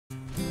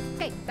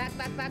Okay, back.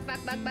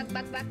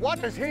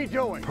 What is he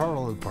doing?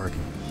 Parallel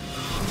parking.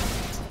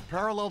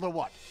 Parallel to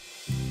what?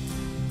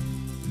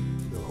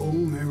 The whole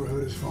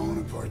neighborhood is falling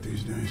apart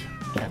these days.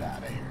 Get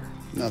out of here.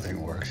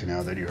 Nothing works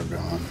now that you're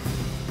gone.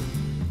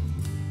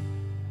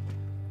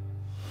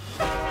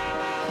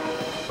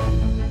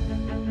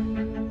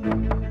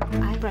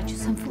 I brought you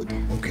some food.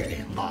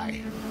 Okay,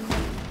 bye.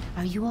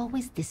 Are you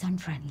always this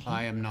unfriendly?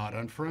 I am not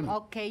unfriendly.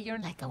 Okay, you're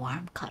like a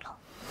warm cuddle.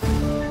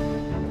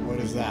 What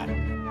is that?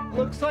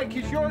 Looks like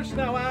he's yours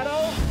now,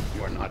 Otto.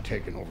 You're not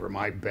taking over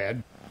my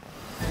bed.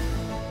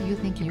 You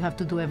think you have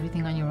to do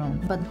everything on your own,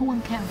 but no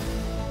one can.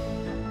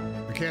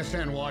 I can't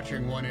stand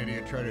watching one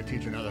idiot try to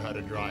teach another how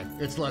to drive.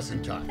 It's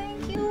lesson time.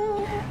 Thank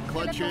you.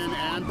 Clutch in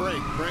and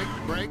brake.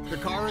 Brake. The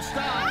car is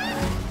stopped.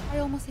 I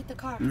almost hit the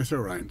car. It's all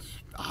right. It's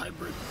a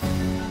hybrid.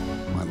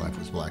 My life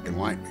was black and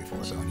white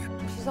before Sonia.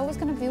 She's always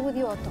gonna be with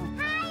you, Otto.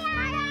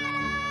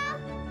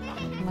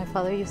 My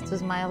father used to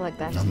smile like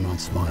that. I'm not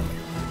smiling.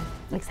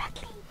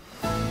 Exactly.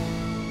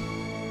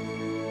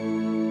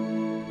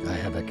 I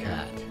have a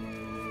cat.